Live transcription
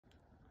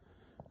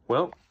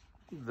Well,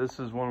 this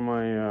is one of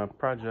my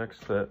projects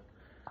that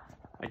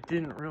I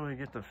didn't really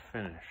get to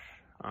finish.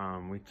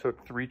 We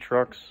took 3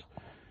 trucks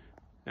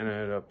and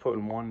ended up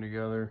putting one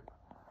together.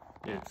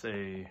 It's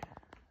a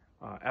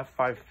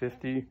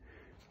f550.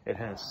 It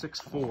has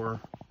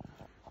 6.4,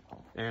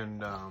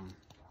 and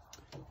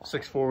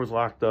 6.4 was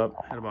locked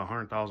up, had about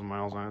 100,000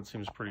 miles on it.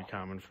 Seems pretty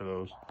common for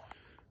those.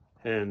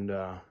 And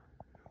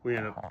we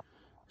ended up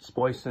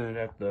splicing it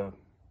at the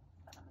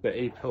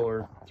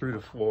A-pillar through the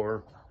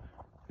floor.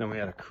 Then we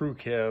had a crew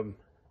cab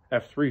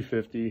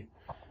f350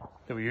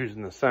 that we used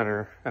in the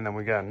center, and then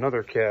we got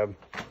another cab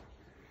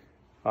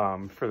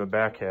for the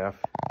back half.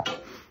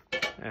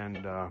 And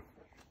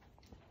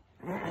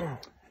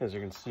as you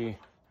can see,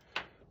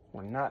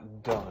 we're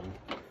not done,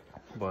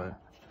 but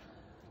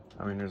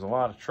I mean, there's a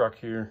lot of truck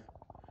here.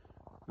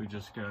 We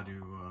just got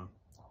to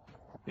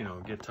you know,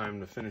 get time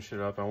to finish it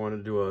up. I want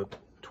to do a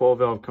 12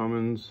 valve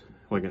Cummins,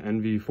 like an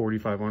NV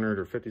 4500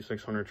 or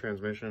 5600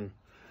 transmission.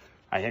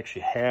 I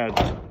actually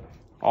had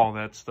all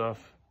that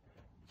stuff,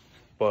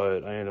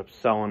 but I ended up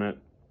selling it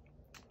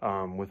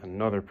with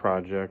another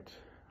project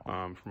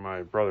for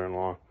my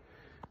brother-in-law,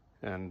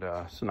 and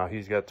so now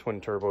he's got twin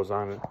turbos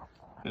on it,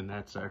 and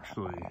that's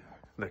actually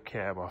the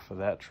cab off of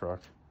that truck.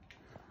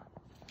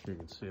 You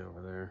can see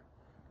over there.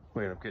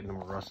 We ended up getting him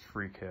a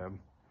rust-free cab,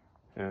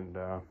 and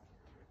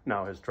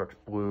now his truck's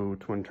blue,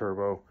 twin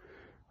turbo,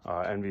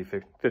 NV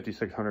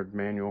 5600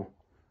 manual,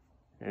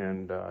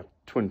 and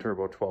twin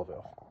turbo 12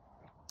 valve.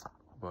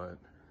 But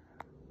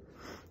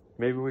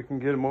maybe we can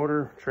get a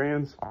motor,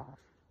 trans,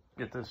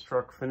 get this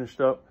truck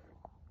finished up,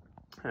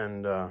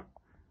 and I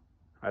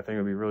think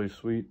it'd be really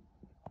sweet.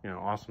 You know,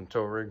 awesome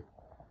tow rig.